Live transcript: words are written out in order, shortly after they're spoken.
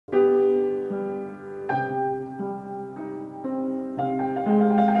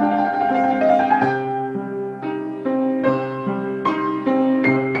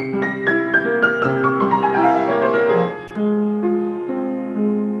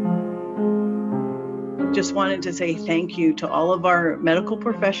just wanted to say thank you to all of our medical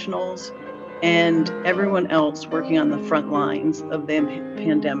professionals and everyone else working on the front lines of the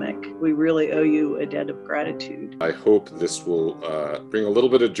pandemic. We really owe you a debt of gratitude. I hope this will bring a little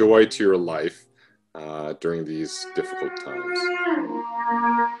bit of joy to your life during these difficult times.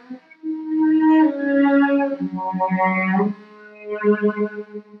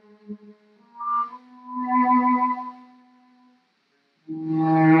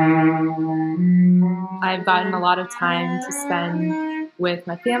 I've gotten a lot of time to spend with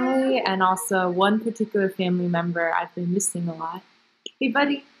my family and also one particular family member I've been missing a lot. Hey,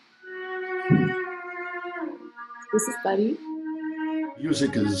 buddy. This is Buddy.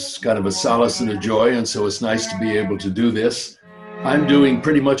 Music is kind of a solace and a joy, and so it's nice to be able to do this. I'm doing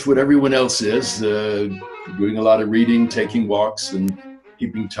pretty much what everyone else is, doing a lot of reading, taking walks, and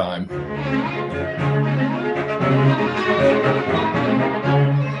keeping time.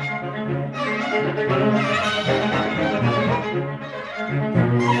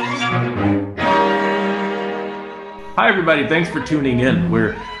 Hi everybody, thanks for tuning in.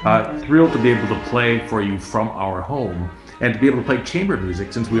 We're thrilled to be able to play for you from our home and to be able to play chamber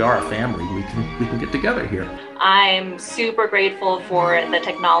music. Since we are a family, we can get together here. I'm super grateful for the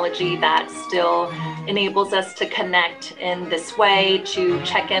technology that still enables us to connect in this way, to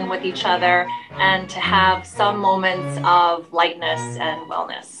check in with each other, and to have some moments of lightness and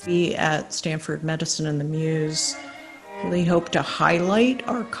wellness. We at Stanford Medicine and the Muse really hope to highlight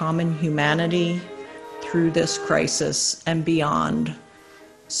our common humanity through this crisis and beyond.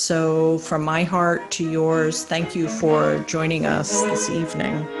 So from my heart to yours, thank you for joining us this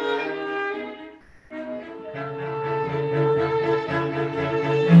evening.